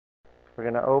We're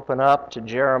going to open up to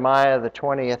Jeremiah, the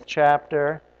 20th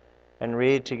chapter, and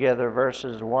read together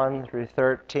verses 1 through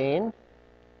 13.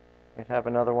 We have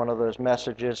another one of those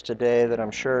messages today that I'm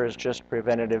sure is just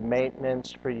preventative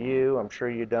maintenance for you. I'm sure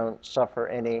you don't suffer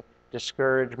any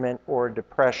discouragement or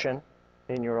depression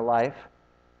in your life.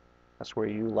 That's where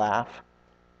you laugh.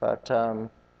 But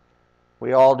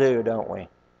we all do, don't we?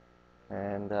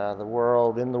 And in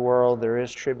the world there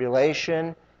is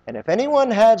tribulation. And if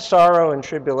anyone had sorrow and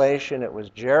tribulation, it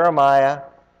was Jeremiah.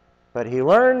 But he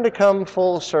learned to come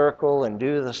full circle and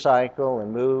do the cycle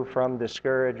and move from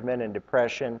discouragement and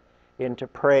depression into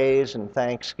praise and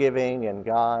thanksgiving. And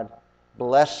God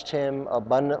blessed him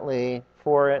abundantly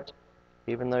for it,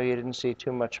 even though you didn't see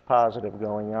too much positive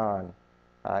going on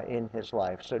in his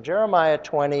life. So Jeremiah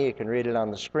 20, you can read it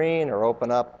on the screen or open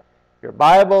up your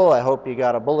Bible. I hope you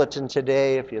got a bulletin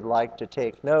today if you'd like to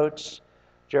take notes.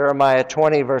 Jeremiah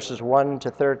 20, verses 1 to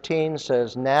 13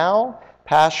 says, Now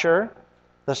Pashur,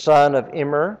 the son of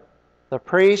Immer, the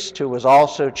priest, who was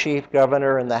also chief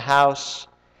governor in the house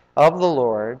of the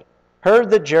Lord, heard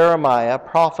that Jeremiah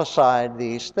prophesied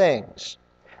these things.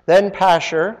 Then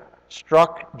Pashur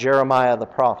struck Jeremiah the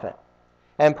prophet,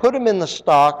 and put him in the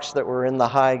stocks that were in the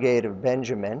high gate of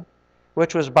Benjamin,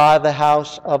 which was by the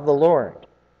house of the Lord.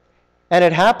 And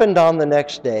it happened on the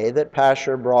next day that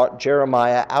Pashur brought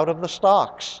Jeremiah out of the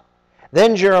stocks.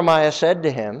 Then Jeremiah said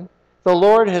to him, The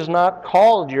Lord has not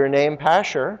called your name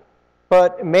Pashur,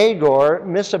 but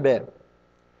Magor-Missabib.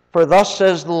 For thus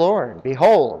says the Lord,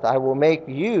 Behold, I will make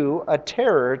you a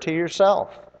terror to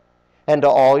yourself and to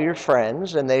all your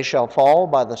friends, and they shall fall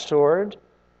by the sword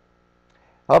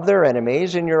of their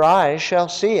enemies, and your eyes shall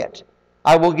see it.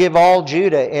 I will give all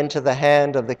Judah into the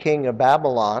hand of the king of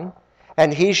Babylon,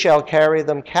 and he shall carry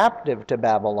them captive to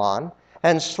Babylon,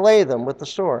 and slay them with the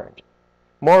sword.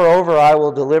 Moreover, I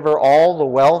will deliver all the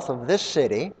wealth of this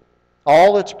city,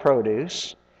 all its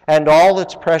produce, and all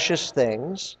its precious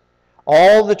things,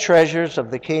 all the treasures of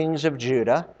the kings of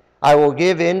Judah, I will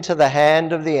give into the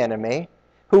hand of the enemy,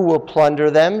 who will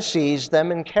plunder them, seize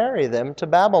them, and carry them to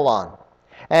Babylon.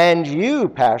 And you,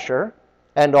 Pashur,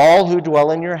 and all who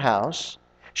dwell in your house,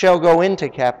 shall go into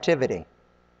captivity.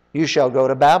 You shall go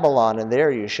to Babylon, and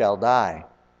there you shall die,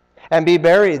 and be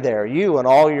buried there, you and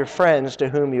all your friends to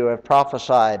whom you have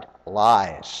prophesied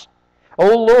lies.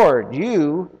 O Lord,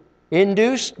 you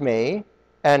induced me,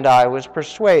 and I was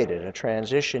persuaded. A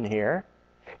transition here.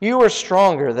 You are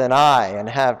stronger than I, and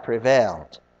have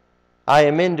prevailed. I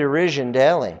am in derision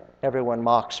daily. Everyone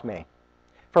mocks me.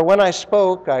 For when I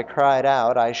spoke, I cried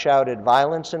out, I shouted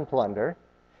violence and plunder,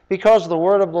 because the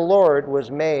word of the Lord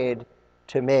was made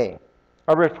to me,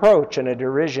 a reproach and a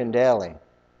derision daily.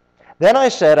 Then I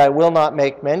said, I will not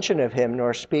make mention of him,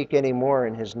 nor speak any more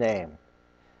in his name.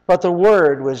 But the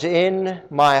word was in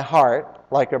my heart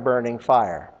like a burning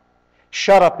fire,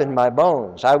 shut up in my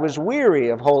bones. I was weary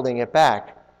of holding it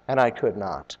back, and I could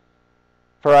not.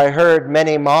 For I heard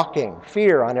many mocking,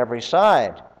 fear on every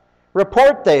side.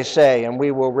 Report, they say, and we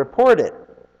will report it.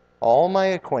 All my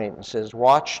acquaintances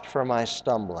watched for my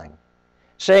stumbling,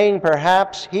 saying,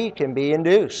 perhaps he can be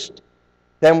induced.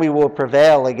 Then we will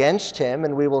prevail against him,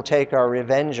 and we will take our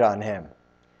revenge on him.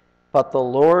 But the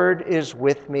Lord is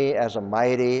with me as a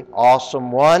mighty,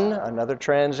 awesome one. Another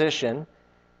transition.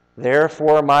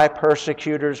 Therefore my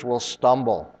persecutors will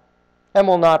stumble and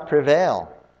will not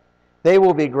prevail. They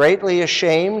will be greatly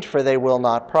ashamed, for they will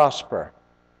not prosper.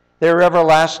 Their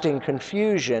everlasting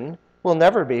confusion will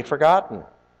never be forgotten.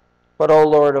 But, O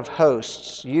Lord of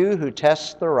hosts, you who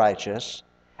test the righteous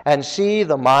and see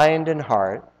the mind and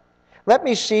heart, let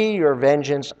me see your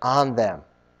vengeance on them,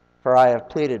 for I have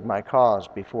pleaded my cause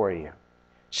before you.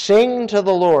 Sing to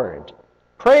the Lord,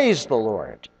 praise the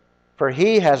Lord, for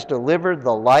he has delivered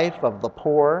the life of the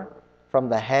poor from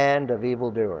the hand of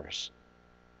evildoers.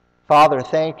 Father,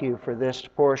 thank you for this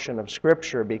portion of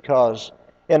Scripture, because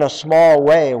in a small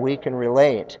way we can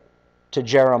relate to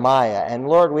Jeremiah. And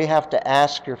Lord, we have to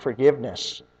ask your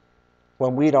forgiveness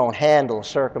when we don't handle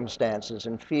circumstances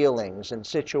and feelings and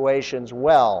situations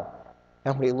well,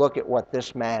 and we look at what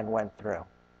this man went through.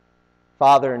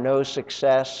 Father, no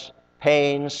success,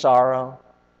 pain, sorrow,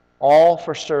 all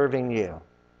for serving you.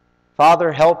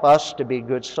 Father, help us to be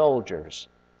good soldiers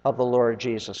of the Lord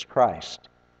Jesus Christ.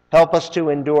 Help us to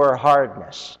endure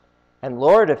hardness. And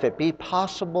Lord, if it be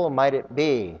possible, might it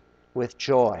be with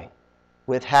joy,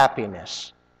 with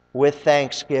happiness, with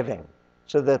thanksgiving,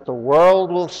 so that the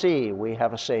world will see we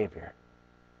have a Savior.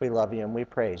 We love you and we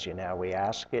praise you now. We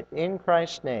ask it in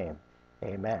Christ's name.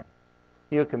 Amen.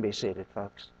 You can be seated,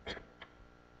 folks.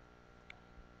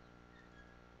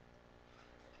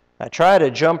 I try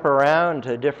to jump around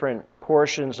to different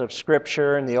portions of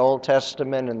Scripture in the Old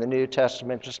Testament and the New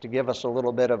Testament just to give us a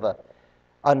little bit of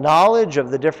a knowledge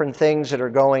of the different things that are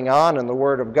going on in the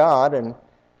Word of God. And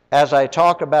as I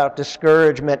talk about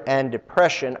discouragement and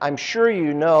depression, I'm sure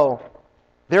you know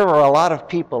there are a lot of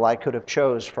people I could have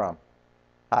chose from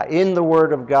in the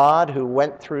Word of God who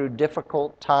went through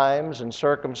difficult times and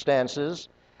circumstances,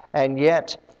 and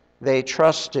yet they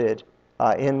trusted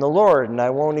in the Lord. And I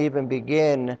won't even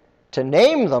begin to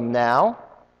name them now,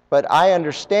 but I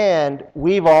understand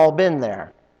we've all been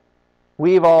there.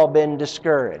 We've all been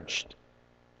discouraged.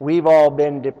 We've all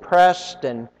been depressed,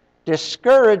 and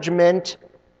discouragement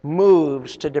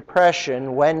moves to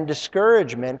depression when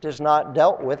discouragement is not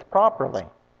dealt with properly.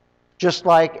 Just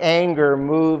like anger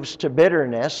moves to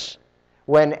bitterness,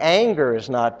 when anger is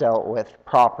not dealt with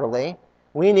properly,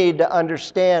 we need to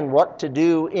understand what to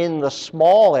do in the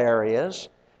small areas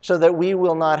so that we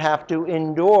will not have to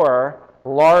endure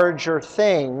larger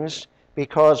things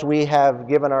because we have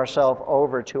given ourselves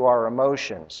over to our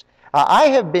emotions. I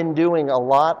have been doing a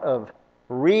lot of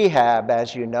rehab,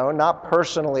 as you know, not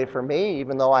personally for me,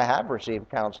 even though I have received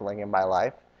counseling in my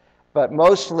life, but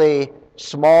mostly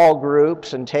small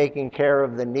groups and taking care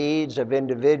of the needs of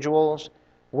individuals,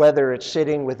 whether it's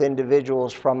sitting with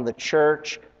individuals from the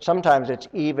church. Sometimes it's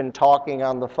even talking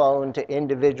on the phone to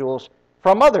individuals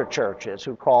from other churches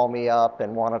who call me up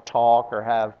and want to talk or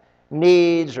have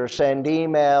needs or send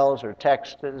emails or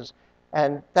texts,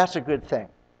 and that's a good thing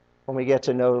when we get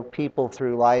to know people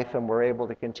through life and we're able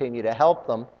to continue to help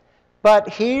them. But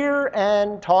here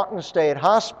and Taunton State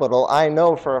Hospital, I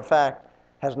know for a fact,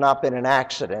 has not been an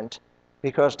accident,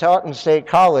 because Taunton State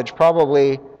College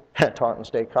probably, Taunton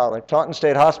State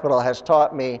Hospital has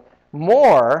taught me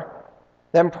more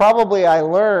than probably I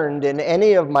learned in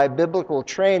any of my biblical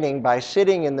training by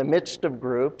sitting in the midst of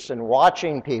groups and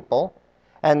watching people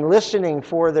and listening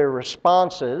for their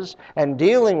responses and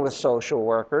dealing with social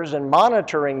workers and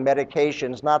monitoring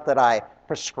medications. Not that I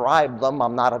prescribe them,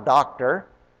 I'm not a doctor,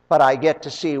 but I get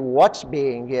to see what's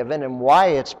being given and why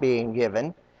it's being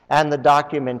given, and the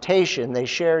documentation. They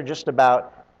share just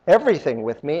about everything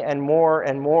with me, and more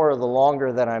the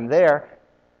longer that I'm there,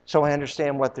 so I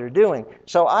understand what they're doing.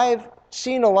 So I've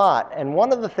seen a lot, and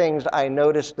one of the things I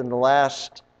noticed in the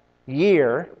last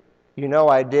year, you know,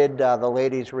 I did the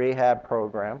ladies' rehab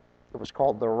program. It was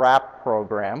called the WRAP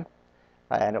program,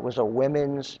 and it was a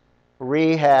women's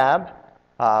rehab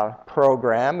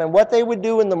program. And what they would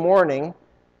do in the morning,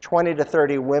 20 to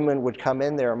 30 women would come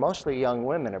in there, mostly young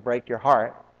women, to break your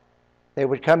heart. They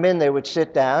would come in, they would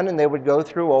sit down, and they would go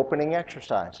through opening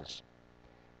exercises.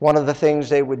 One of the things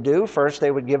they would do, first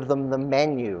they would give them the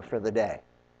menu for the day.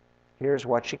 Here's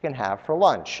what you can have for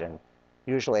lunch. And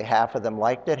usually half of them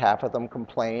liked it, half of them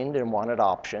complained and wanted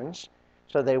options.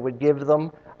 So they would give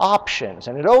them options.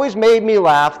 And it always made me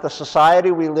laugh, the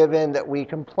society we live in, that we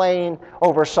complain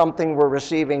over something we're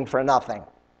receiving for nothing.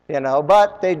 You know,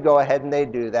 but they'd go ahead and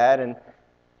they'd do that, and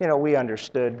you know, we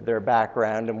understood their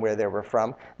background and where they were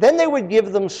from. Then they would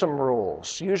give them some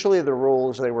rules, usually the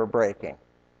rules they were breaking,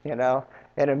 you know,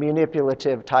 in a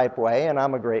manipulative type way, and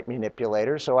I'm a great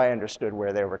manipulator, so I understood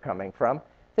where they were coming from.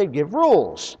 They'd give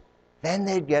rules. Then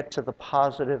they'd get to the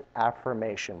positive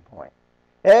affirmation point.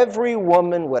 Every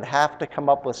woman would have to come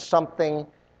up with something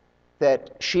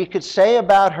that she could say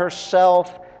about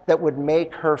herself that would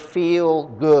make her feel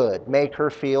good, make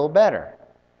her feel better.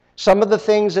 Some of the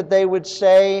things that they would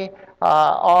say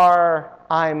are,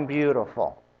 "I'm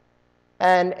beautiful."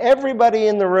 And everybody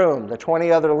in the room, the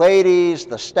 20 other ladies,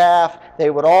 the staff,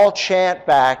 they would all chant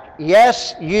back,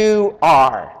 "Yes, you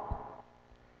are."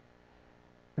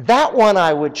 That one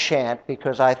I would chant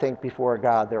because I think before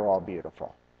God they're all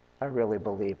beautiful. I really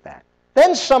believe that.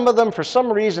 Then some of them, for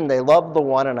some reason, they love the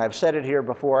one, and I've said it here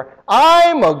before,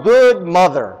 "I'm a good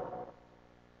mother."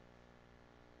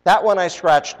 That one I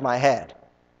scratched my head.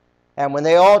 And when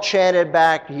they all chanted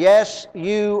back, "Yes,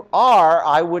 you are,"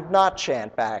 I would not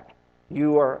chant back,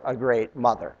 "You are a great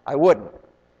mother." I wouldn't.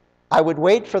 I would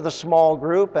wait for the small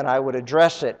group, and I would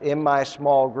address it in my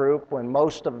small group when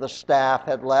most of the staff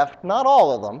had left. Not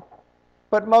all of them,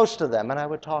 but most of them. And I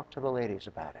would talk to the ladies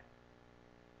about it.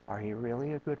 Are you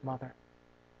really a good mother?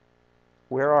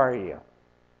 Where are you?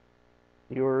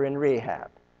 You are in rehab.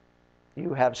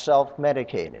 You have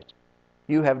self-medicated.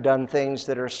 You have done things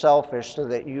that are selfish so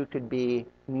that you could be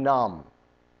numb,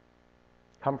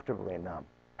 comfortably numb,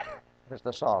 as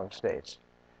the song states.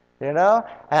 You know?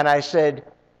 And I said,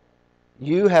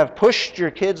 you have pushed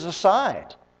your kids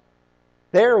aside.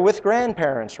 They're with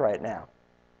grandparents right now.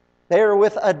 They're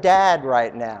with a dad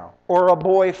right now, or a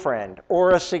boyfriend,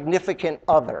 or a significant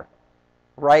other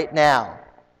right now.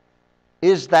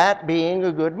 Is that being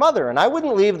a good mother? And I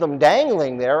wouldn't leave them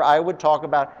dangling there. I would talk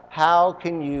about how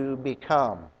can you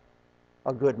become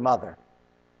a good mother?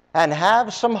 And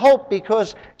have some hope,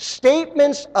 because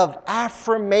statements of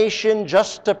affirmation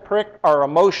just to prick our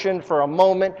emotion for a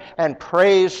moment and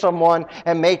praise someone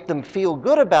and make them feel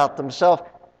good about themselves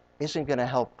isn't going to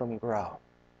help them grow.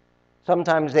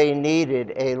 Sometimes they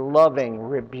needed a loving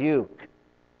rebuke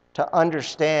to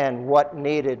understand what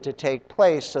needed to take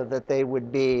place so that they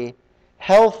would be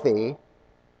healthy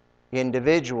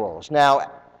individuals.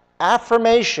 Now,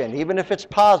 affirmation, even if it's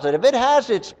positive, it has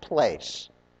its place.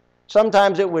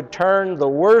 Sometimes it would turn the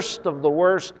worst of the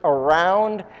worst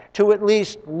around to at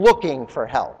least looking for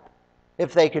help,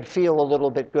 if they could feel a little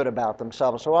bit good about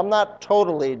themselves. So I'm not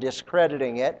totally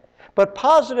discrediting it, but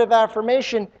positive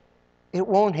affirmation, it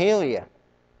won't heal you.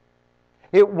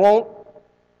 It won't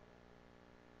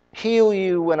heal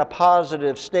you when a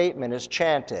positive statement is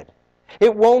chanted.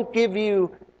 It won't give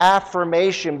you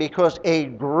affirmation because a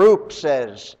group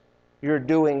says you're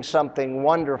doing something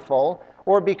wonderful,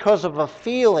 or because of a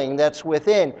feeling that's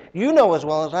within. You know as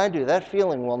well as I do, that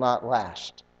feeling will not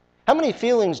last. How many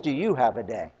feelings do you have a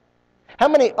day? How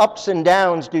many ups and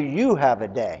downs do you have a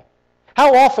day?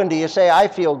 How often do you say, I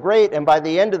feel great, and by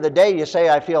the end of the day you say,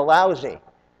 I feel lousy?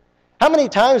 How many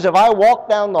times have I walked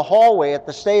down the hallway at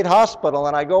the state hospital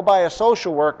and I go by a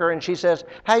social worker and she says,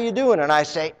 how you doing? And I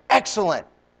say, excellent.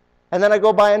 And then I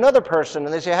go by another person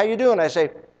and they say, how you doing? I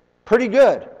say, pretty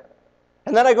good.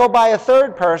 And then I go by a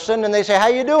third person and they say, how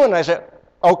you doing? And I say,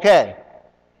 okay.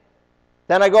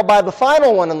 Then I go by the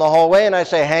final one in the hallway and I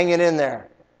say, hanging in there.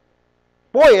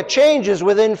 Boy, it changes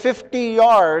within 50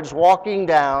 yards walking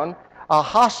down a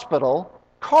hospital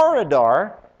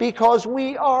corridor because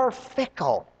we are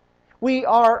fickle. We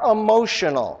are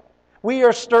emotional. We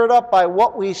are stirred up by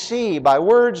what we see, by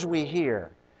words we hear,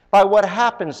 by what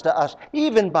happens to us,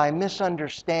 even by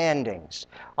misunderstandings.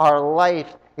 Our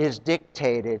life is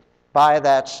dictated by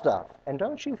that stuff. And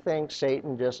don't you think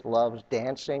Satan just loves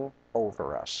dancing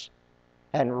over us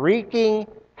and wreaking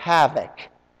havoc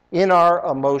in our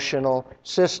emotional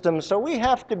system? So we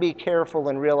have to be careful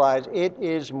and realize it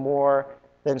is more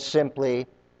than simply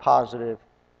positive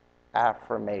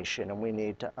affirmation, and we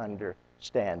need to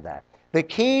understand that. The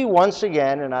key, once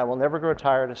again, and I will never grow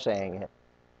tired of saying it,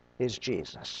 is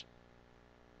Jesus.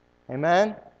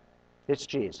 Amen? It's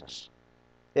Jesus.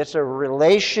 It's a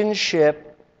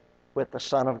relationship with the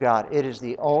Son of God. It is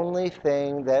the only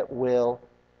thing that will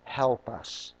help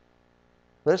us.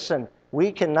 Listen,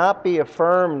 we cannot be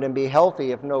affirmed and be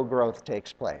healthy if no growth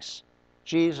takes place.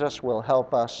 Jesus will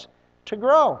help us to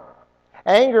grow.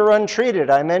 Anger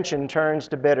untreated, I mentioned, turns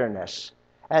to bitterness.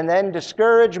 And then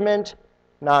discouragement,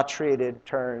 not treated,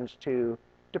 turns to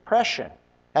depression.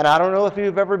 And I don't know if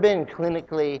you've ever been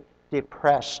clinically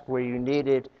depressed where you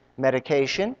needed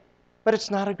medication, but it's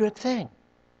not a good thing.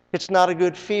 It's not a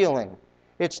good feeling.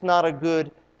 It's not a good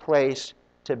place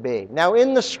to be. Now,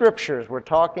 in the Scriptures, we're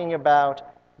talking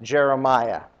about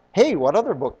Jeremiah. Hey, what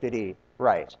other book did he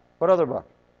write? What other book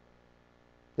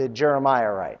did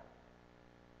Jeremiah write?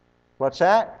 What's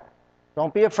that?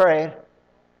 Don't be afraid.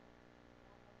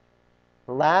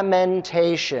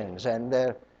 Lamentations. And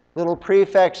the little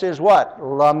prefix is what?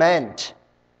 Lament.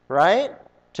 Right?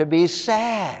 To be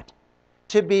sad.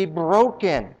 To be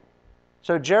broken.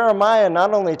 So Jeremiah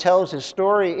not only tells his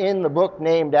story in the book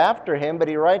named after him, but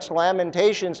he writes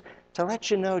Lamentations to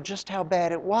let you know just how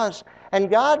bad it was. And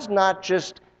God's not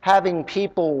just having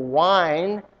people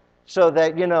whine so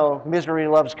that, misery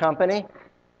loves company.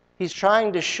 He's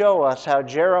trying to show us how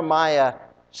Jeremiah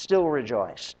still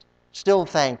rejoiced, still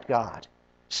thanked God,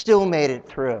 still made it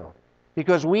through.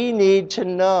 Because we need to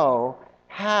know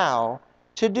how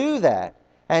to do that.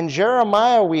 And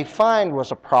Jeremiah, we find,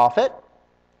 was a prophet.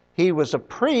 He was a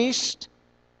priest,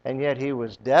 and yet he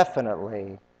was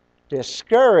definitely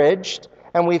discouraged.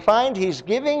 And we find he's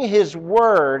giving his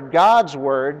word, God's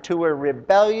word, to a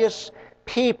rebellious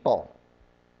people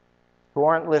who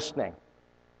aren't listening.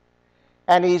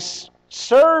 And he's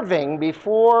serving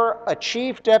before a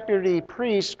chief deputy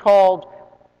priest called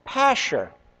Pashur.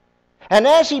 And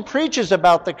as he preaches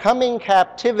about the coming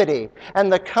captivity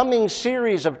and the coming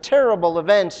series of terrible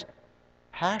events,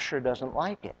 Pashur doesn't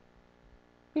like it.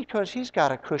 Because he's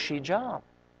got a cushy job.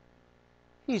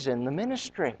 He's in the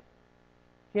ministry.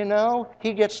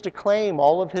 He gets to claim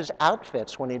all of his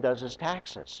outfits when he does his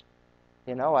taxes.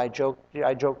 I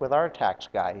joke with our tax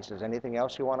guy. He says, anything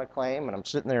else you want to claim? And I'm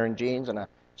sitting there in jeans and a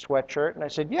sweatshirt. And I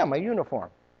said, yeah, my uniform.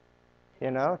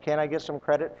 Can I get some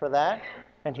credit for that?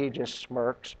 And he just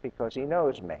smirks because he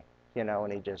knows me,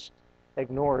 and he just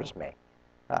ignores me,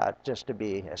 just to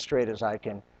be as straight as I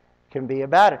can can be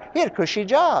about it. He had a cushy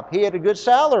job. He had a good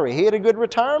salary. He had a good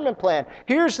retirement plan.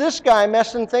 Here's this guy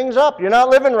messing things up. You're not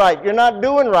living right. You're not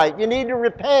doing right. You need to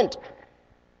repent.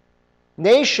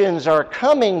 Nations are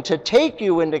coming to take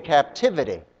you into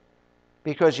captivity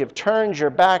because you've turned your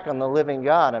back on the living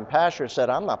God. And Pastor said,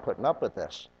 I'm not putting up with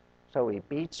this. So he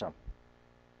beats them.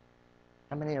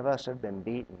 How many of us have been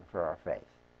beaten for our faith?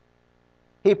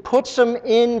 He puts them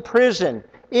in prison,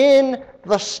 in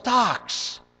the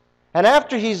stocks. And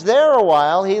after he's there a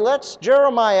while, he lets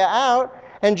Jeremiah out,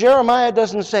 and Jeremiah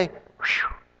doesn't say,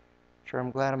 "Whew, sure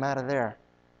I'm glad I'm out of there.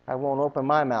 I won't open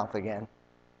my mouth again."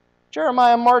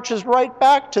 Jeremiah marches right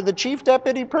back to the chief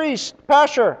deputy priest,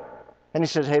 Pastor, and he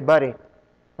says, "Hey, buddy,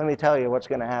 let me tell you what's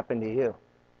going to happen to you."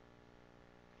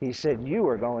 He said, "You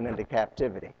are going into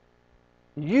captivity.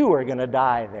 You are going to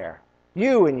die there.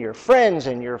 You and your friends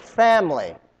and your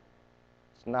family.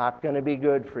 It's not going to be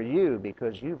good for you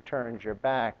because you've turned your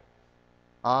back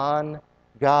on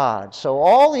God." So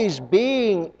all he's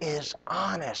being is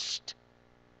honest.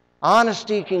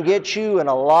 Honesty can get you in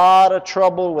a lot of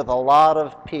trouble with a lot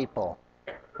of people.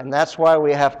 And that's why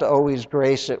we have to always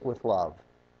grace it with love.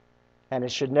 And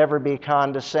it should never be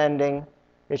condescending.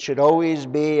 It should always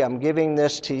be, I'm giving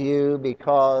this to you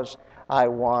because I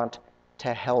want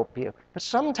to help you. But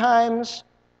sometimes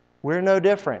we're no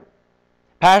different.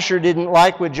 Pastor didn't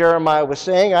like what Jeremiah was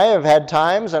saying. I have had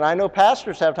times, and I know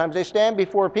pastors have times, they stand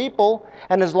before people,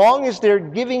 and as long as they're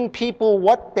giving people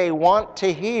what they want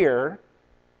to hear,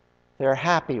 they're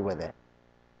happy with it.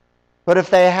 But if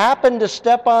they happen to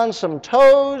step on some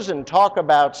toes and talk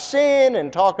about sin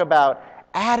and talk about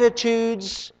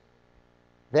attitudes,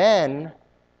 then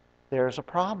there's a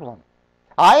problem.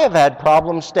 I have had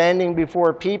problems standing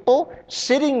before people,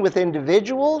 sitting with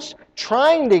individuals,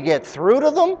 trying to get through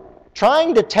to them,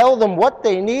 trying to tell them what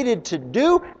they needed to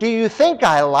do. Do you think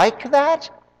I like that?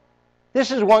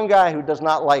 This is one guy who does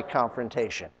not like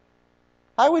confrontation.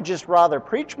 I would just rather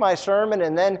preach my sermon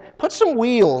and then put some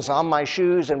wheels on my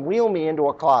shoes and wheel me into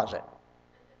a closet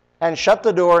and shut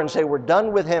the door and say, we're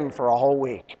done with him for a whole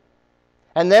week.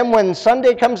 And then when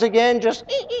Sunday comes again, just,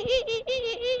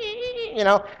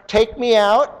 take me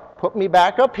out, put me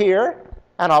back up here,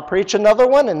 and I'll preach another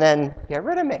one and then get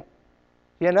rid of me.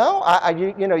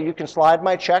 You can slide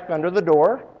my check under the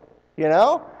door,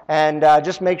 and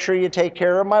just make sure you take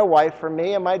care of my wife for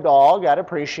me and my dog. I'd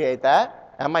appreciate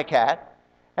that, and my cat.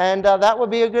 And that would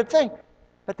be a good thing.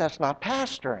 But that's not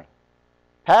pastoring.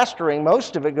 Pastoring,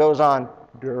 most of it goes on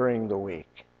during the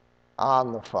week,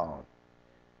 on the phone,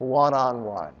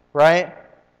 one-on-one, right?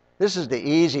 This is the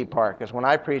easy part, because when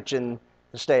I preach in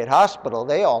the state hospital,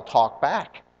 they all talk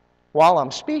back while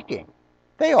I'm speaking.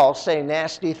 They all say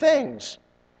nasty things.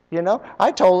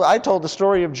 I told the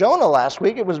story of Jonah last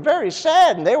week. It was very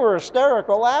sad, and they were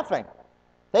hysterical laughing.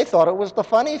 They thought it was the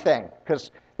funny thing,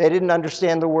 because they didn't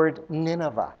understand the word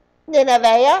Nineveh.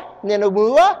 Nineveh,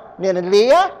 Nineveh,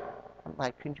 Nineveh. I'm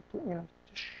like, can you,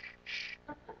 shh.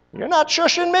 You're not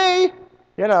shushing me.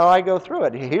 I go through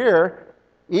it. Here,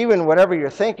 even whatever you're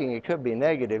thinking, it could be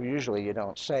negative. Usually you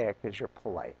don't say it because you're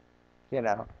polite,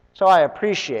 So I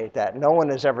appreciate that. No one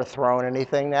has ever thrown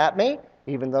anything at me,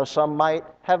 even though some might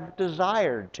have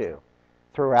desired to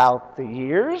throughout the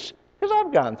years, because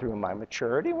I've gone through my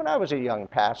maturity. When I was a young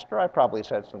pastor, I probably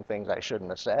said some things I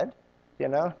shouldn't have said,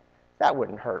 That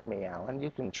wouldn't hurt me, Alan. You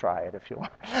can try it if you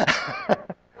want.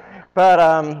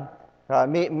 But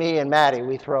me and Maddie,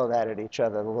 we throw that at each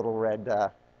other, the little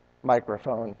red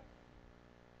microphone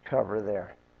cover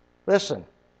there. Listen,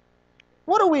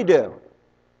 what do we do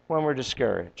when we're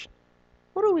discouraged?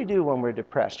 What do we do when we're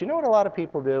depressed? You know what a lot of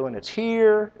people do? And it's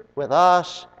here with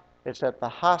us. It's at the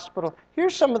hospital.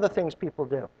 Here's some of the things people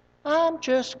do. I'm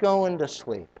just going to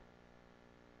sleep.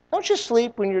 Don't you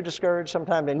sleep when you're discouraged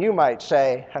sometimes? And you might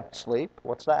say, sleep?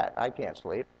 What's that? I can't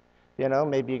sleep.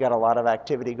 Maybe you got a lot of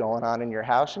activity going on in your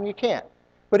house and you can't.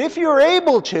 But if you're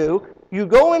able to, you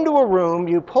go into a room,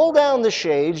 you pull down the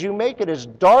shades, you make it as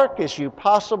dark as you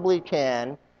possibly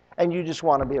can, and you just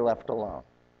want to be left alone.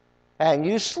 And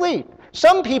you sleep.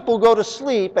 Some people go to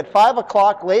sleep at 5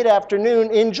 o'clock late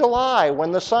afternoon in July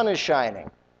when the sun is shining.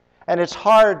 And it's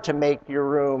hard to make your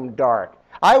room dark.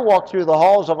 I walk through the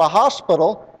halls of a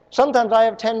hospital. Sometimes I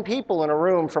have 10 people in a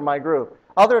room for my group.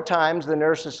 Other times the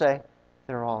nurses say,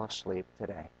 they're all asleep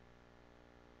today.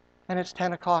 And it's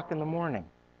 10 o'clock in the morning.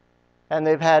 And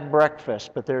they've had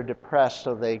breakfast, but they're depressed,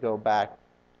 so they go back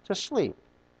to sleep.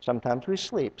 Sometimes we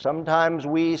sleep. Sometimes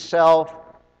we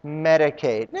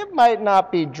self-medicate. It might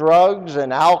not be drugs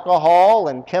and alcohol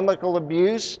and chemical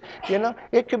abuse.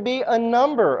 It could be a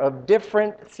number of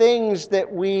different things that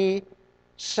we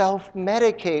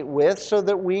self-medicate with so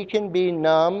that we can be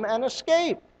numb and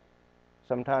escape.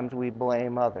 Sometimes we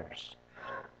blame others.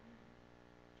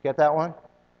 Get that one?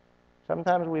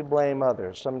 Sometimes we blame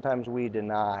others. Sometimes we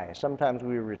deny. Sometimes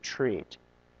we retreat.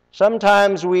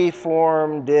 Sometimes we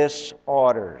form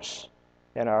disorders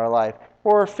in our life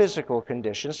or physical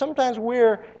conditions. Sometimes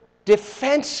we're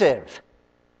defensive.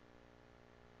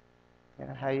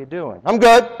 How you doing? I'm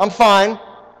good. I'm fine.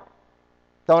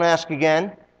 Don't ask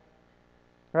again.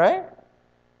 Right?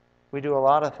 We do a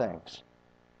lot of things.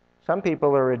 Some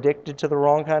people are addicted to the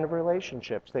wrong kind of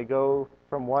relationships. They go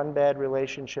from one bad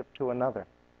relationship to another.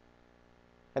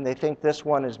 And they think this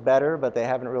one is better, but they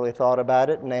haven't really thought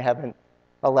about it, and they haven't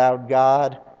allowed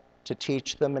God to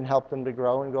teach them and help them to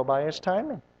grow and go by His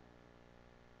timing.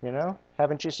 You know?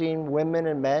 Haven't you seen women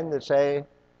and men that say,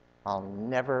 I'll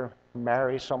never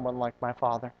marry someone like my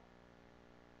father?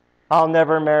 I'll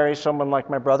never marry someone like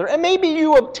my brother. And maybe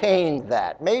you obtained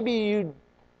that. Maybe you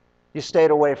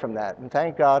stayed away from that, and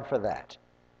thank God for that.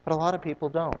 But a lot of people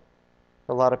don't.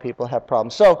 A lot of people have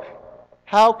problems. So,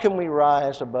 how can we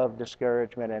rise above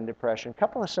discouragement and depression? A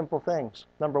couple of simple things.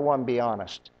 Number one, be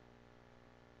honest.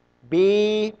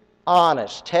 Be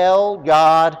honest. Tell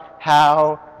God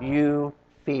how you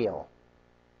feel.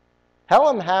 Tell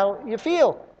Him how you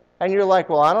feel. And you're like,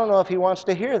 well, I don't know if He wants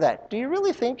to hear that. Do you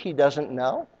really think He doesn't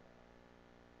know?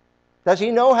 Does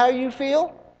He know how you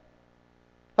feel?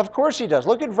 Of course He does.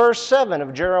 Look at verse 7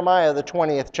 of Jeremiah, the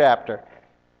 20th chapter.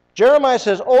 Jeremiah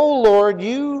says, O Lord,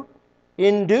 you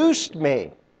induced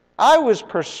me. I was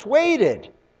persuaded.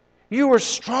 You were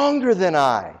stronger than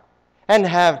I and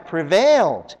have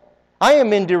prevailed. I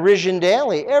am in derision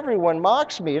daily. Everyone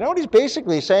mocks me. You know what he's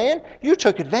basically saying? You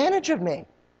took advantage of me.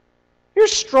 You're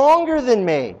stronger than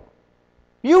me.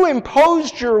 You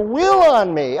imposed your will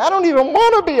on me. I don't even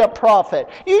want to be a prophet.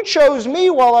 You chose me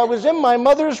while I was in my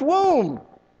mother's womb.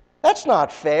 That's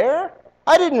not fair.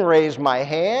 I didn't raise my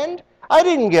hand. I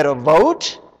didn't get a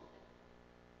vote.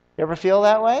 You ever feel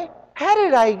that way? How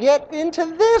did I get into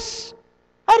this?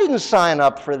 I didn't sign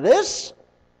up for this.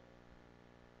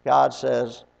 God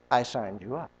says, I signed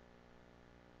you up.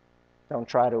 Don't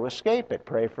try to escape it.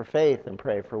 Pray for faith and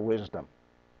pray for wisdom.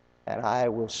 And I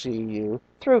will see you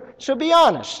through. So be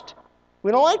honest.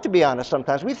 We don't like to be honest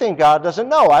sometimes. We think God doesn't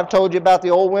know. I've told you about the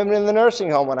old women in the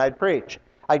nursing home when I'd preach.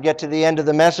 I'd get to the end of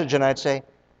the message and I'd say,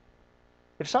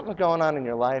 if something's going on in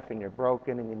your life and you're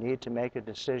broken and you need to make a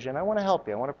decision, I want to help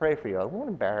you. I want to pray for you. I won't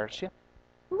embarrass you.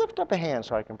 Lift up a hand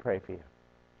so I can pray for you.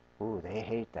 Ooh, they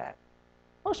hate that.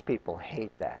 Most people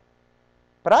hate that.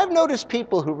 But I've noticed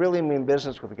people who really mean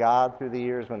business with God through the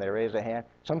years when they raise a hand,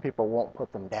 some people won't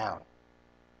put them down.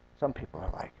 Some people are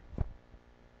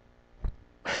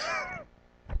like,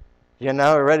 you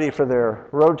know, ready for their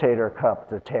rotator cuff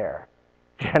to tear.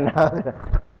 You know,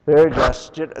 they're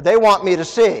just, they want me to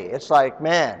see. It's like,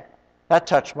 man, that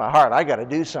touched my heart. I got to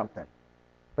do something.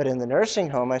 But in the nursing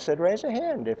home, I said, raise a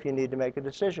hand if you need to make a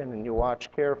decision. And you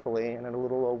watch carefully, and then a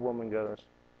little old woman goes.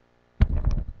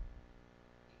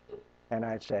 And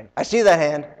I'd say, I see that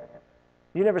hand.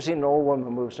 You've never seen an old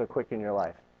woman move so quick in your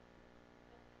life.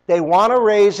 They want to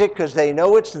raise it because they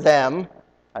know it's them.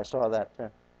 I saw that too.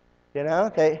 You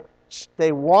know,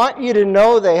 they want you to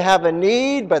know they have a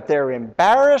need, but they're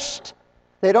embarrassed.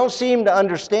 They don't seem to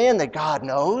understand that God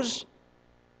knows.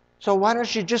 So why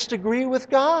don't you just agree with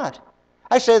God?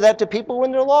 I say that to people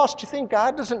when they're lost. You think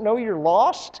God doesn't know you're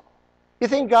lost? You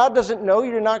think God doesn't know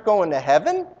you're not going to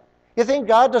heaven? You think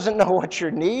God doesn't know what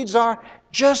your needs are?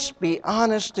 Just be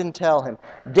honest and tell Him.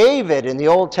 David in the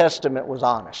Old Testament was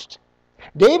honest.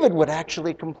 David would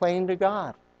actually complain to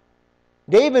God.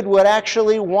 David would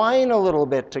actually whine a little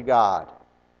bit to God.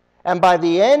 And by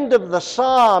the end of the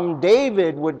psalm,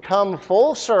 David would come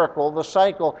full circle, the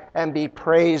cycle, and be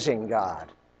praising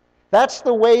God. That's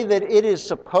the way that it is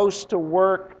supposed to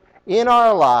work in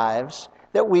our lives,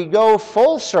 that we go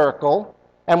full circle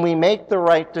and we make the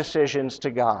right decisions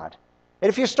to God. And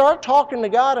if you start talking to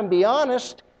God and be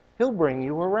honest, He'll bring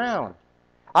you around.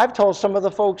 I've told some of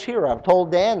the folks here, I've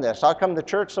told Dan this, I'll come to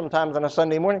church sometimes on a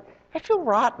Sunday morning, I feel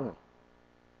rotten.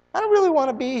 I don't really want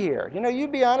to be here. You know, you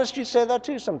be honest, you say that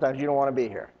too sometimes. You don't want to be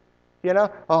here. You know,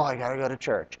 oh, I got to go to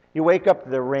church. You wake up,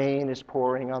 the rain is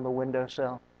pouring on the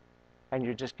windowsill, and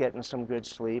you're just getting some good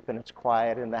sleep, and it's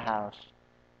quiet in the house.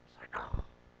 It's like, oh.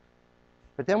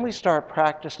 But then we start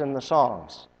practicing the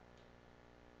songs,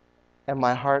 and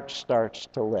my heart starts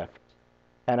to lift.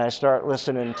 And I start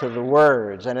listening to the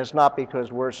words, and it's not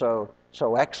because we're so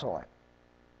excellent.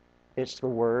 It's the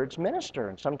words minister,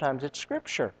 and sometimes it's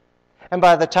Scripture. And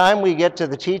by the time we get to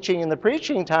the teaching and the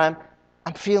preaching time,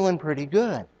 I'm feeling pretty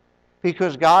good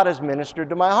because God has ministered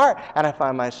to my heart, and I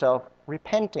find myself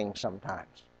repenting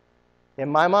sometimes. In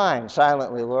my mind,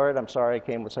 silently, Lord, I'm sorry I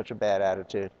came with such a bad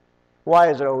attitude. Why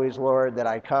is it always, Lord, that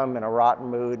I come in a rotten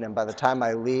mood and by the time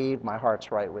I leave, my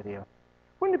heart's right with you?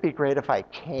 Wouldn't it be great if I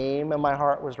came and my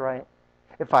heart was right?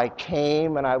 If I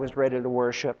came and I was ready to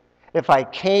worship? If I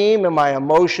came and my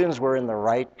emotions were in the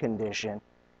right condition?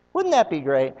 Wouldn't that be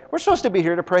great? We're supposed to be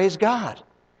here to praise God.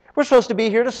 We're supposed to be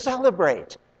here to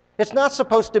celebrate. It's not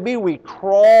supposed to be we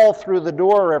crawl through the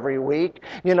door every week,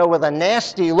 with a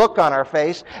nasty look on our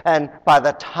face, and by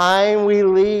the time we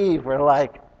leave, we're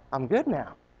like, I'm good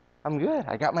now. I'm good.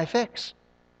 I got my fix.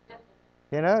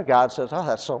 God says, oh,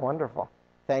 that's so wonderful.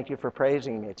 Thank you for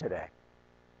praising me today.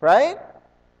 Right?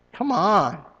 Come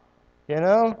on.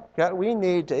 God, we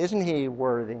need to, isn't he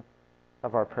worthy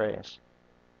of our praise?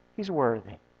 He's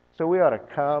worthy. So we ought to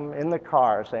come in the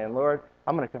car saying, Lord,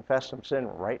 I'm going to confess some sin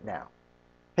right now.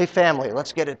 Hey, family,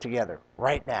 let's get it together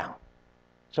right now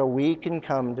so we can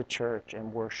come to church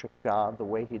and worship God the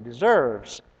way he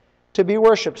deserves to be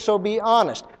worshiped. So be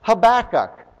honest.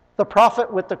 Habakkuk, the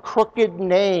prophet with the crooked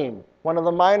name, one of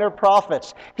the minor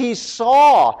prophets, he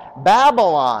saw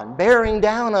Babylon bearing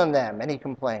down on them, and he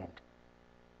complained.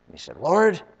 He said,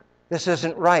 Lord, this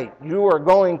isn't right. You are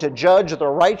going to judge the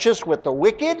righteous with the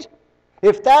wicked?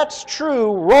 If that's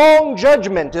true, wrong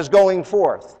judgment is going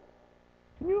forth.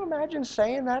 Can you imagine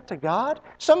saying that to God?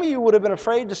 Some of you would have been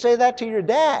afraid to say that to your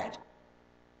dad.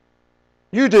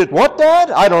 You did what, Dad?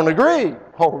 I don't agree.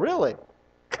 Oh, really?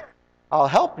 I'll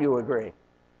help you agree.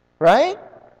 Right?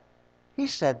 He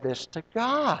said this to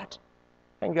God.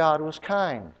 And God was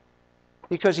kind.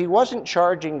 Because he wasn't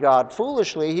charging God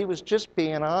foolishly. He was just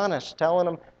being honest, telling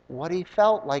him what he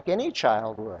felt like any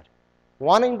child would.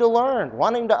 Wanting to learn,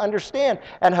 wanting to understand.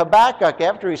 And Habakkuk,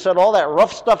 after he said all that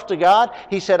rough stuff to God,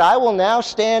 he said, I will now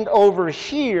stand over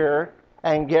here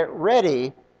and get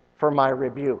ready for my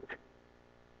rebuke.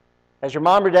 Has your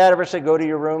mom or dad ever said, go to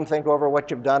your room, think over what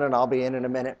you've done, and I'll be in a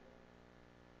minute?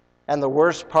 And the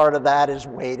worst part of that is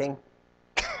waiting,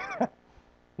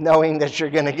 knowing that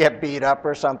you're going to get beat up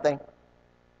or something.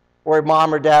 Or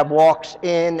mom or dad walks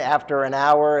in after an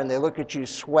hour and they look at you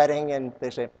sweating and they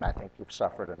say, I think you've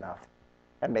suffered enough.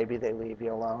 And maybe they leave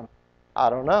you alone.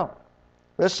 I don't know.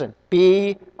 Listen,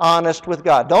 be honest with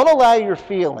God. Don't allow your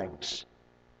feelings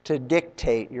to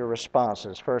dictate your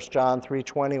responses. 1 John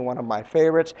 3:20, one of my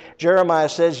favorites. Jeremiah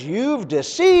says, you've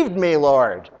deceived me,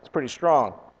 Lord. It's pretty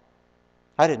strong.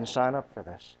 I didn't sign up for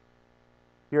this.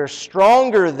 You're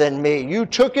stronger than me. You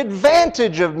took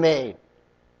advantage of me.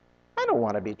 I don't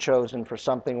want to be chosen for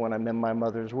something when I'm in my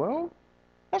mother's womb.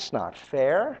 That's not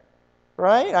fair,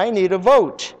 right? I need a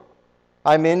vote.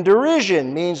 I'm in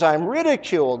derision, means I'm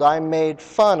ridiculed, I'm made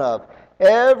fun of.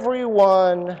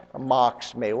 Everyone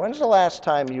mocks me. When's the last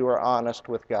time you were honest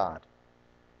with God?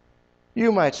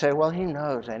 You might say, well, he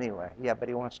knows anyway. Yeah, but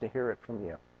he wants to hear it from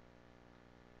you.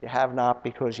 You have not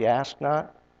because you ask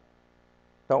not.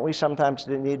 Don't we sometimes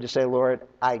need to say, Lord,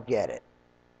 I get it.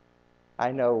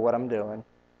 I know what I'm doing.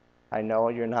 I know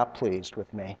you're not pleased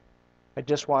with me. I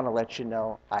just want to let you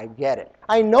know I get it.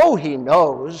 I know he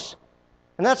knows.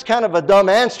 And that's kind of a dumb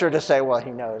answer to say, well,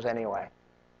 he knows anyway.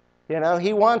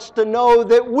 He wants to know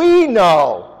that we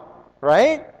know,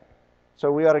 right?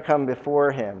 So we ought to come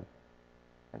before him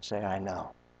and say, I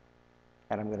know.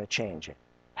 And I'm going to change it.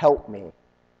 Help me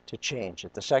to change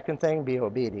it. The second thing, be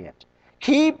obedient.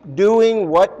 Keep doing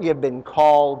what you've been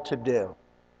called to do,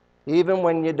 even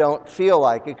when you don't feel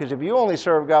like it. Because if you only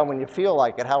serve God when you feel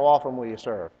like it, how often will you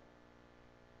serve?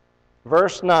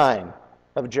 Verse 9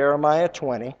 of Jeremiah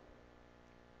 20.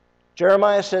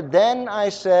 Jeremiah said, Then I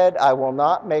said, I will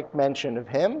not make mention of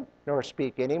him, nor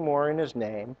speak any more in his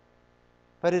name.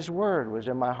 But his word was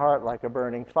in my heart like a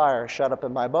burning fire, shut up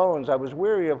in my bones. I was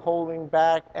weary of holding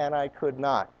back, and I could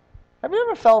not. Have you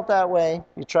ever felt that way?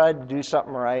 You tried to do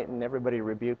something right, and everybody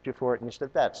rebuked you for it, and you said,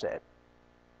 that's it.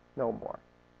 No more.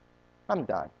 I'm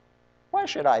done. Why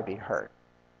should I be hurt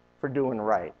for doing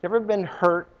right? You ever been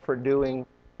hurt for doing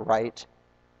right,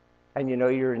 and you know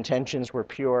your intentions were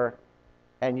pure,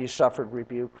 and you suffered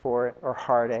rebuke for it, or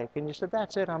heartache, and you said,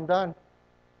 that's it, I'm done.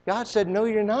 God said, no,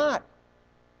 you're not.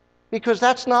 Because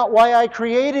that's not why I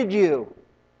created you.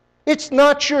 It's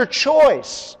not your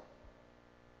choice.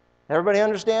 Everybody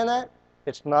understand that?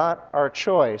 It's not our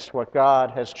choice what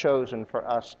God has chosen for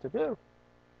us to do.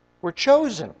 We're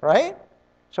chosen, right?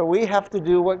 So we have to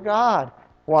do what God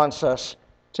wants us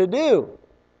to do.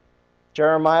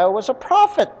 Jeremiah was a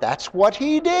prophet. That's what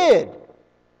he did.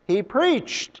 He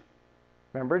preached.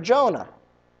 Remember Jonah?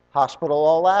 Hospital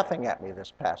all laughing at me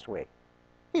this past week.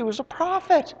 He was a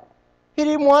prophet. He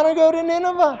didn't want to go to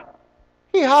Nineveh.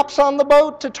 He hops on the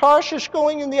boat to Tarshish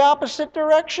going in the opposite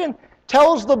direction.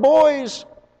 Tells the boys,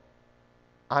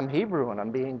 I'm Hebrew and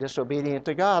I'm being disobedient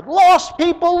to God. Lost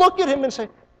people look at him and say,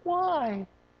 why?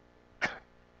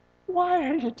 Why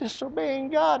are you disobeying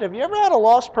God? Have you ever had a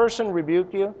lost person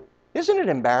rebuke you? Isn't it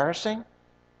embarrassing?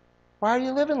 Why are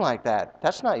you living like that?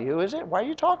 That's not you, is it? Why are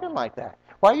you talking like that?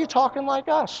 Why are you talking like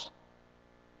us?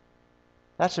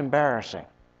 That's embarrassing.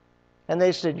 And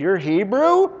they said, you're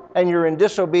Hebrew and you're in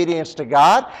disobedience to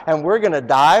God and we're going to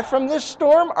die from this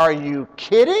storm? Are you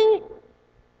kidding?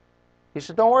 He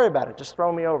said, don't worry about it. Just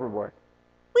throw me overboard.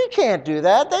 We can't do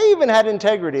that. They even had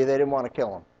integrity. They didn't want to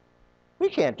kill him. We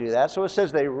can't do that. So it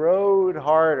says they rowed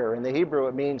harder. In the Hebrew,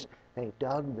 it means they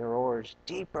dug their oars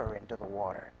deeper into the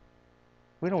water.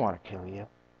 We don't want to kill you.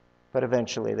 But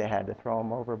eventually they had to throw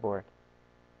him overboard.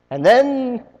 And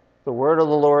then the word of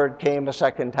the Lord came a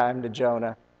second time to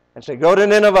Jonah and said, go to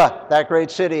Nineveh, that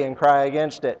great city, and cry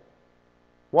against it.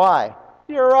 Why?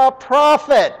 You're a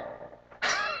prophet.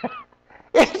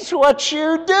 It's what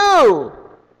you do.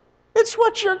 It's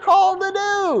what you're called to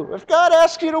do. If God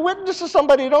asks you to witness to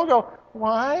somebody, don't go,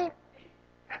 why?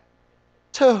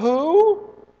 To who?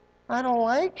 I don't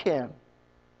like him.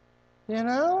 You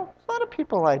know, a lot of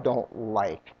people I don't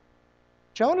like.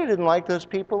 Jonah didn't like those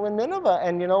people in Nineveh,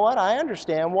 and you know what? I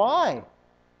understand why.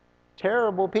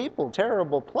 Terrible people,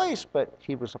 terrible place, but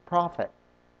he was a prophet.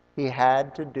 He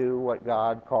had to do what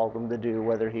God called him to do,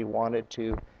 whether he wanted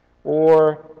to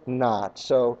or not.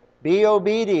 So be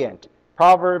obedient.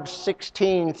 Proverbs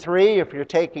 16:3, if you're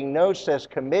taking notes, says,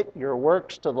 commit your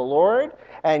works to the Lord,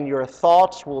 and your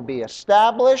thoughts will be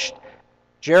established.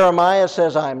 Jeremiah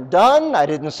says, I'm done. I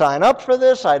didn't sign up for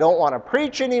this. I don't want to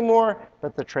preach anymore.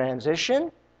 But the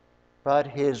transition, but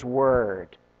his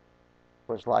word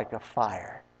was like a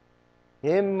fire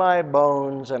in my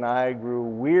bones, and I grew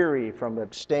weary from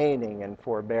abstaining and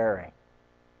forbearing.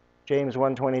 James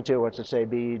 1:22, what's it say?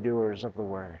 Be ye doers of the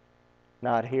word,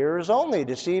 not hearers only,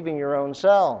 deceiving your own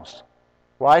selves.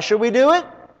 Why should we do it?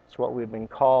 It's what we've been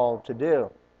called to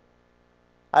do.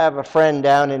 I have a friend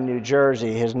down in New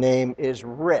Jersey. His name is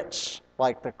Ritz,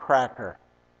 like the cracker.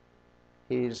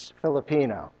 He's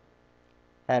Filipino.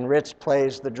 And Ritz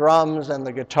plays the drums and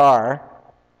the guitar.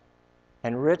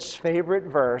 And Ritz's favorite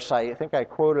verse, I think I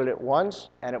quoted it once,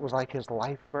 and it was like his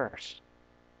life verse.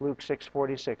 Luke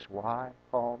 6:46, why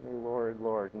call me Lord,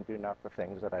 Lord, and do not the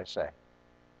things that I say?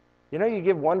 You know, you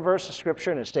give one verse of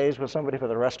Scripture and it stays with somebody for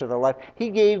the rest of their life. He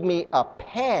gave me a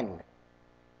pen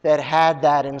that had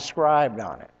that inscribed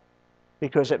on it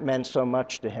because it meant so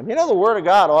much to him. You know, the Word of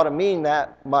God ought to mean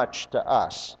that much to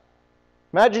us.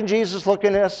 Imagine Jesus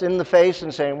looking at us in the face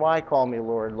and saying, why call me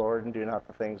Lord, Lord, and do not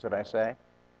the things that I say?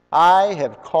 I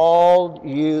have called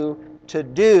you to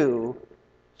do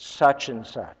such and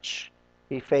such.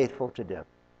 Be faithful to do.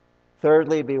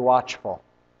 Thirdly, be watchful.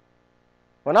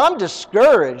 When I'm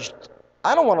discouraged,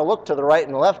 I don't want to look to the right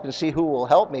and the left and see who will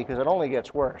help me because it only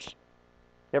gets worse.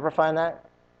 You ever find that?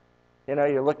 You know,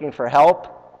 you're looking for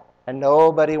help and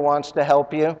nobody wants to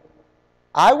help you.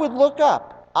 I would look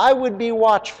up. I would be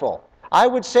watchful. I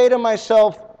would say to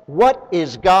myself, what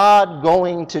is God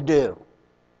going to do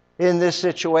in this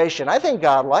situation? I think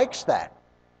God likes that.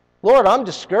 Lord, I'm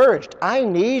discouraged. I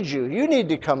need you. You need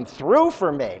to come through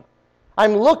for me.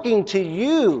 I'm looking to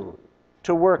you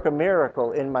to work a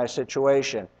miracle in my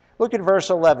situation. Look at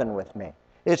verse 11 with me.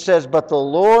 It says, but the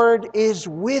Lord is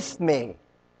with me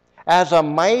as a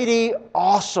mighty,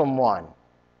 awesome one.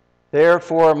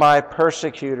 Therefore my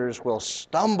persecutors will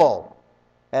stumble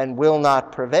and will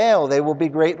not prevail. They will be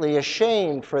greatly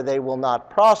ashamed, for they will not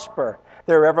prosper.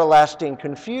 Their everlasting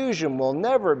confusion will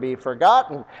never be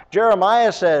forgotten.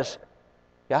 Jeremiah says,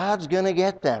 God's going to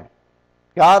get them.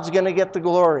 God's going to get the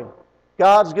glory.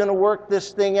 God's going to work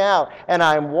this thing out. And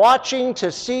I'm watching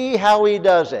to see how he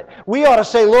does it. We ought to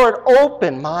say, Lord,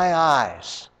 open my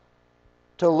eyes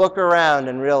to look around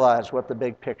and realize what the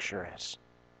big picture is.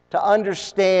 To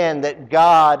understand that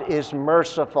God is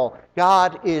merciful.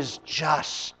 God is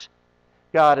just.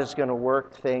 God is going to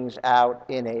work things out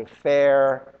in a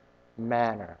fair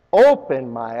manner. Open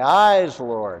my eyes,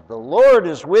 Lord. The Lord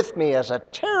is with me as a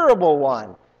terrible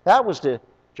one. That was to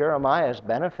Jeremiah's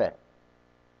benefit.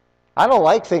 I don't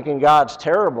like thinking God's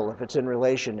terrible if it's in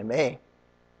relation to me.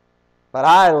 But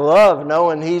I love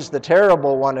knowing he's the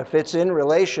terrible one if it's in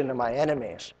relation to my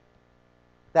enemies.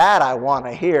 That I want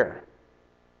to hear.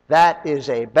 That is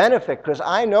a benefit because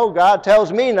I know God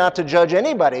tells me not to judge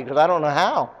anybody because I don't know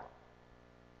how.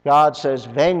 God says,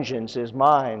 vengeance is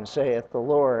mine, saith the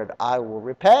Lord, I will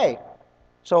repay.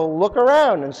 So look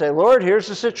around and say, Lord, here's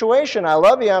the situation. I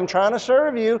love you. I'm trying to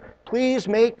serve you. Please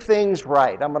make things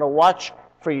right. I'm going to watch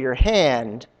for your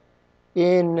hand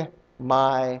in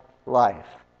my life.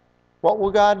 What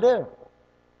will God do?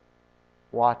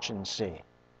 Watch and see.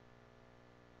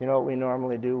 You know what we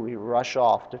normally do? We rush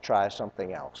off to try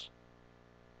something else.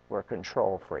 We're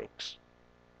control freaks.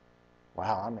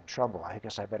 Wow, I'm in trouble. I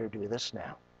guess I better do this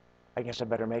now. I guess I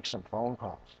better make some phone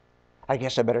calls. I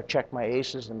guess I better check my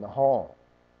aces in the hole.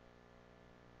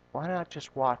 Why not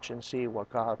just watch and see what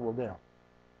God will do?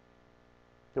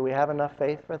 Do we have enough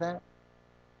faith for that?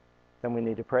 Then we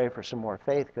need to pray for some more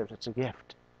faith because it's a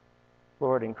gift.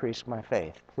 Lord, increase my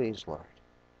faith. Please, Lord.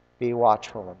 Be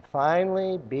watchful. And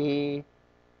finally, be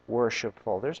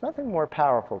worshipful. There's nothing more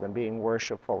powerful than being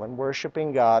worshipful and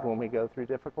worshiping God when we go through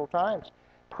difficult times.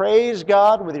 Praise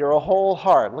God with your whole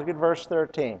heart. Look at verse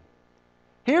 13.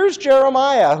 Here's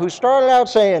Jeremiah, who started out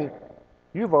saying,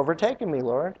 you've overtaken me,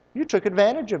 Lord. You took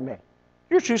advantage of me.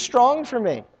 You're too strong for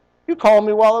me. You called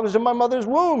me while I was in my mother's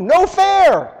womb. No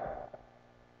fair!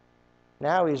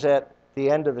 Now he's at the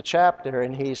end of the chapter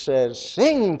and he says,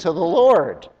 sing to the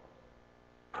Lord.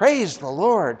 Praise the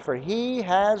Lord, for he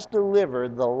has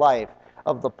delivered the life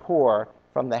of the poor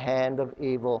from the hand of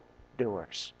evil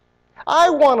doers. I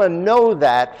want to know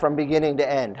that from beginning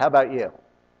to end. How about you?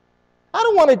 I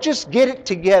don't want to just get it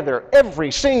together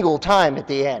every single time at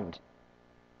the end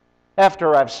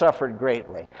after I've suffered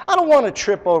greatly. I don't want to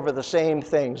trip over the same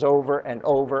things over and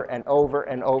over and over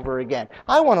and over again.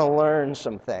 I want to learn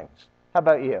some things. How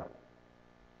about you?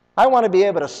 I want to be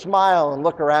able to smile and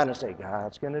look around and say,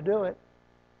 God's going to do it.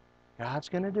 God's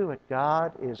going to do it.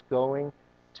 God is going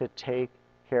to take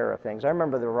care of things. I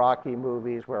remember the Rocky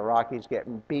movies where Rocky's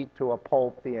getting beat to a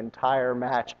pulp the entire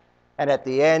match. And at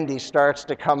the end, he starts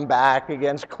to come back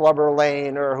against Clubber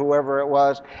Lang or whoever it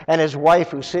was. And his wife,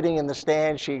 who's sitting in the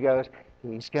stand, she goes,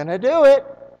 he's going to do it.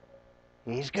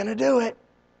 He's going to do it.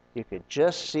 You could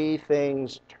just see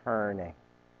things turning.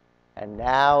 And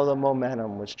now the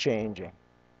momentum was changing.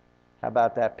 How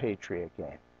about that Patriot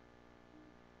game?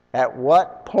 At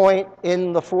what point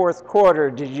in the fourth quarter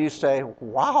did you say,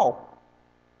 wow,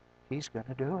 he's going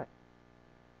to do it.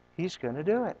 He's going to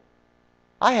do it.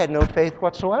 I had no faith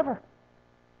whatsoever.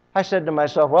 I said to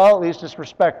myself, well, at least it's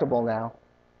respectable now.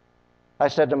 I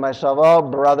said to myself, oh,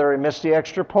 brother, he missed the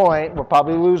extra point. We'll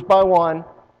probably lose by one.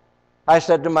 I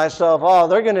said to myself, oh,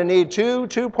 they're going to need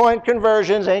two-point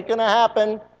conversions. Ain't going to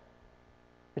happen.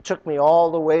 It took me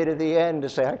all the way to the end to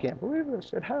say, I can't believe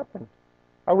this. It happened.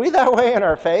 Are we that way in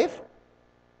our faith?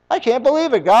 I can't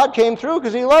believe it. God came through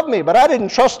because he loved me, but I didn't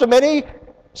trust him any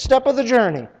step of the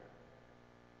journey.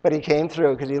 But he came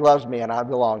through because he loves me and I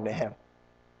belong to him.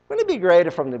 Wouldn't it be great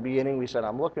if from the beginning we said,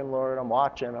 I'm looking, Lord, I'm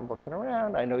watching, I'm looking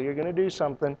around. I know you're going to do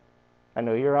something. I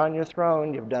know you're on your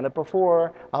throne. You've done it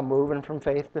before. I'm moving from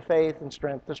faith to faith and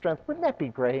strength to strength. Wouldn't that be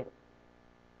great?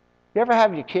 You ever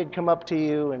have your kid come up to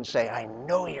you and say, I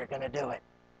know you're going to do it.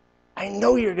 I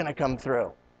know you're going to come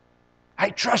through. I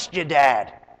trust you,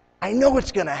 Dad. I know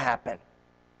it's going to happen.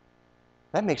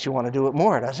 That makes you want to do it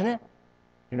more, doesn't it?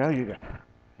 You know,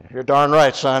 you're darn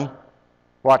right, son.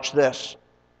 Watch this.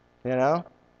 You know?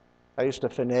 I used to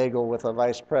finagle with a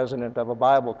vice president of a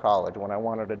Bible college when I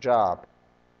wanted a job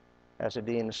as a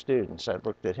dean of students. I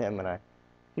looked at him and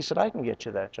he said, I can get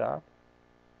you that job.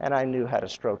 And I knew how to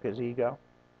stroke his ego.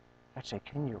 I'd say,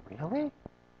 can you really?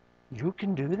 You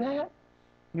can do that?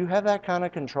 You have that kind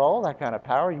of control, that kind of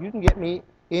power? You can get me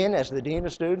in as the dean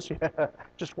of students?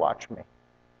 Just watch me.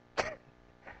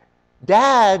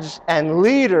 Dads and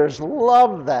leaders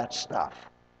love that stuff.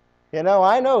 You know,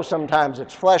 I know sometimes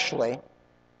it's fleshly,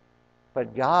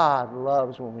 but God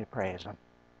loves when we praise him.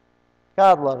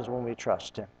 God loves when we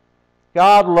trust him.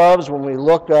 God loves when we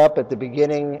look up at the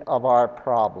beginning of our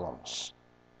problems.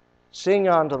 Sing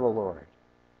unto the Lord.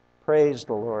 Praise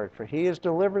the Lord, for he has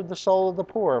delivered the soul of the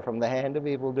poor from the hand of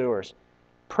evildoers.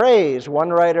 Praise,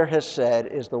 one writer has said,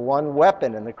 is the one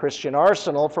weapon in the Christian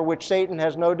arsenal for which Satan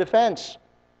has no defense.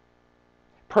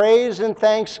 Praise and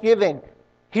thanksgiving.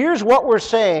 Here's what we're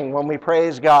saying when we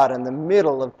praise God in the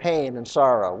middle of pain and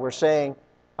sorrow. We're saying,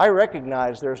 I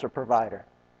recognize there's a provider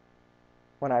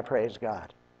when I praise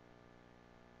God.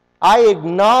 I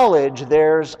acknowledge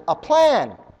there's a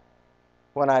plan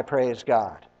when I praise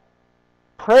God.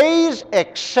 Praise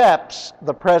accepts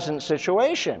the present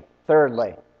situation.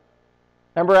 Thirdly,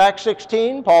 remember Acts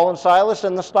 16, Paul and Silas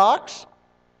in the stocks?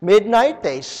 Midnight,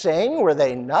 they sing. Were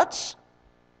they nuts?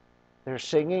 They're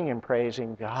singing and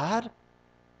praising God.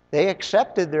 They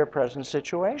accepted their present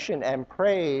situation, and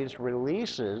praise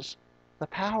releases the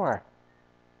power.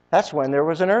 That's when there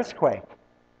was an earthquake.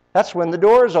 That's when the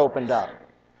doors opened up.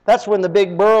 That's when the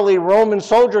big burly Roman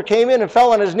soldier came in and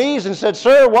fell on his knees and said,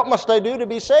 Sir, what must I do to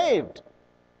be saved?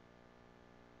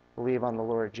 Believe on the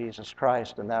Lord Jesus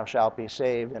Christ, and thou shalt be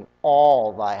saved in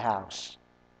all thy house.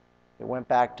 He went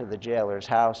back to the jailer's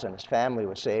house, and his family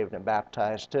was saved and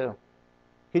baptized too.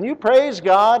 Can you praise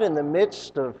God in the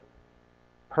midst of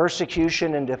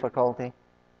persecution and difficulty?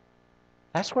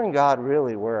 That's when God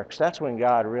really works. That's when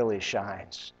God really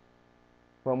shines.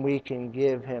 When we can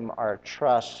give him our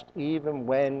trust even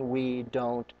when we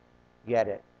don't get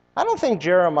it. I don't think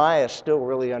Jeremiah still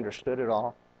really understood it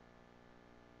all.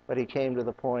 But he came to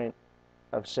the point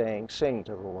of saying, sing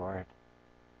to the Lord.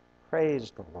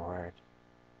 Praise the Lord.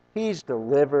 He's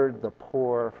delivered the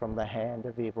poor from the hand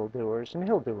of evildoers, and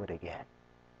he'll do it again.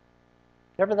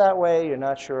 Ever that way, you're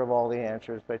not sure of all the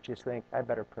answers, but you think, I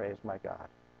better praise my God.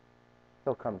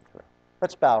 He'll come through.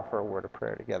 Let's bow for a word of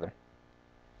prayer together.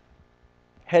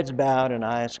 Heads bowed and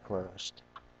eyes closed.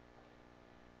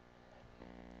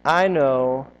 I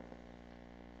know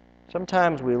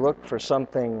sometimes we look for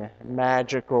something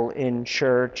magical in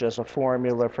church as a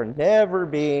formula for never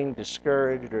being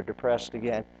discouraged or depressed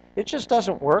again. It just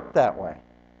doesn't work that way.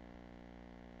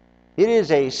 It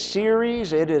is a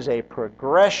series, it is a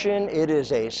progression, it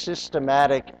is a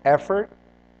systematic effort.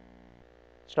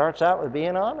 It starts out with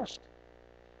being honest.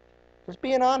 Just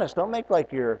being honest. Don't make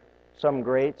like you're some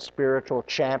great spiritual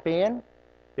champion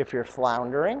if you're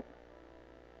floundering.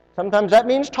 Sometimes that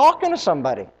means talking to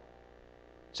somebody.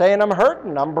 Saying, I'm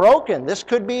hurting, I'm broken, this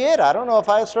could be it. I don't know if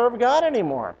I serve God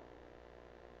anymore.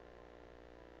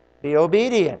 Be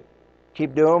obedient.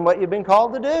 Keep doing what you've been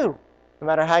called to do, no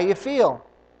matter how you feel.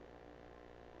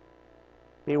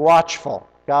 Be watchful.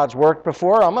 God's worked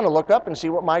before. I'm going to look up and see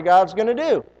what my God's going to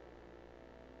do.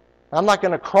 I'm not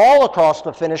going to crawl across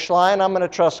the finish line. I'm going to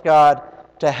trust God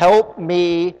to help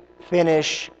me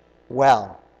finish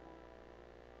well.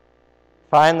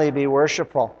 Finally, be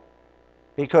worshipful.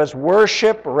 Because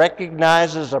worship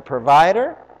recognizes a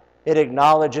provider, it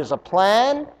acknowledges a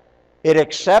plan, it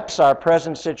accepts our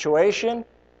present situation,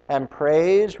 and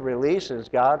praise releases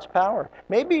God's power.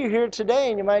 Maybe you're here today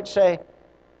and you might say,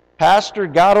 Pastor,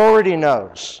 God already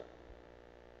knows.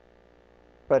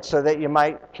 But so that you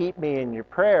might keep me in your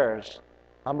prayers,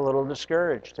 I'm a little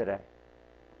discouraged today.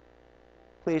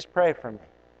 Please pray for me.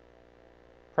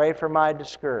 Pray for my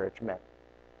discouragement.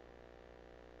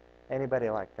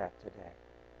 Anybody like that today?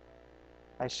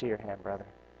 I see your hand, brother.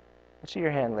 I see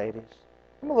your hand, ladies.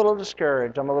 I'm a little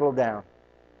discouraged. I'm a little down.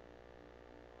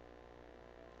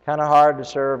 Kind of hard to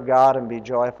serve God and be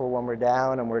joyful when we're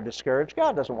down and we're discouraged.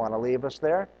 God doesn't want to leave us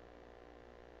there.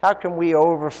 How can we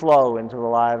overflow into the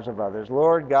lives of others?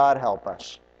 Lord God, help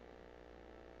us.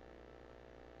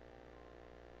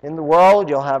 In the world,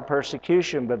 you'll have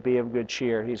persecution, but be of good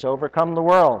cheer. He's overcome the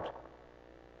world.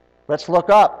 Let's look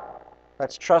up.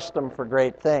 Let's trust him for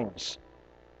great things.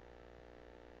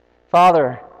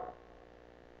 Father,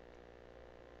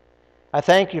 I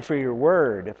thank you for your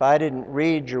word. If I didn't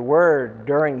read your word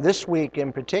during this week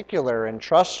in particular and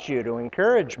trust you to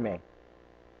encourage me,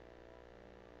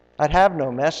 I'd have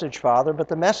no message, Father, but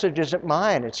the message isn't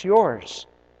mine, it's yours.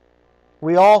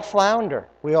 We all flounder.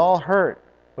 We all hurt.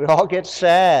 We all get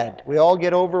sad. We all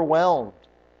get overwhelmed.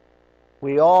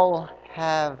 We all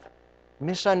have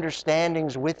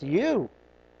misunderstandings with you.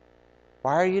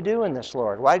 Why are you doing this,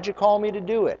 Lord? Why did you call me to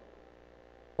do it?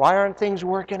 Why aren't things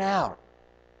working out?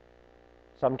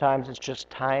 Sometimes it's just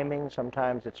timing.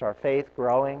 Sometimes it's our faith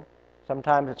growing.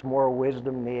 Sometimes it's more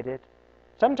wisdom needed.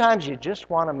 Sometimes you just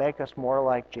want to make us more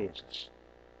like Jesus.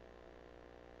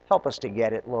 Help us to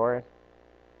get it, Lord.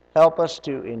 Help us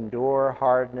to endure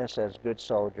hardness as good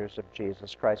soldiers of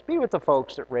Jesus Christ. Be with the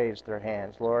folks that raised their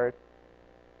hands, Lord.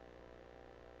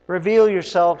 Reveal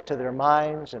yourself to their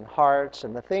minds and hearts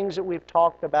and the things that we've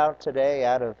talked about today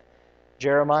out of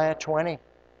Jeremiah 20,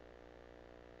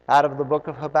 out of the book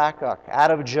of Habakkuk,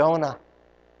 out of Jonah.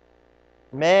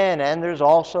 Men, and there's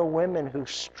also women who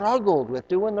struggled with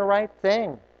doing the right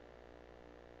thing.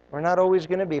 We're not always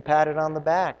going to be patted on the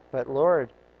back, but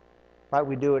Lord, might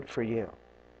we do it for you.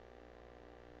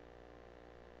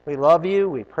 We love you,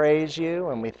 we praise you,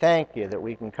 and we thank you that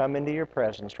we can come into your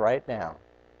presence right now.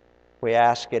 We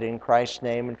ask it in Christ's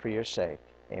name and for your sake.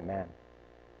 Amen.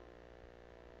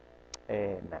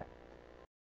 Amen.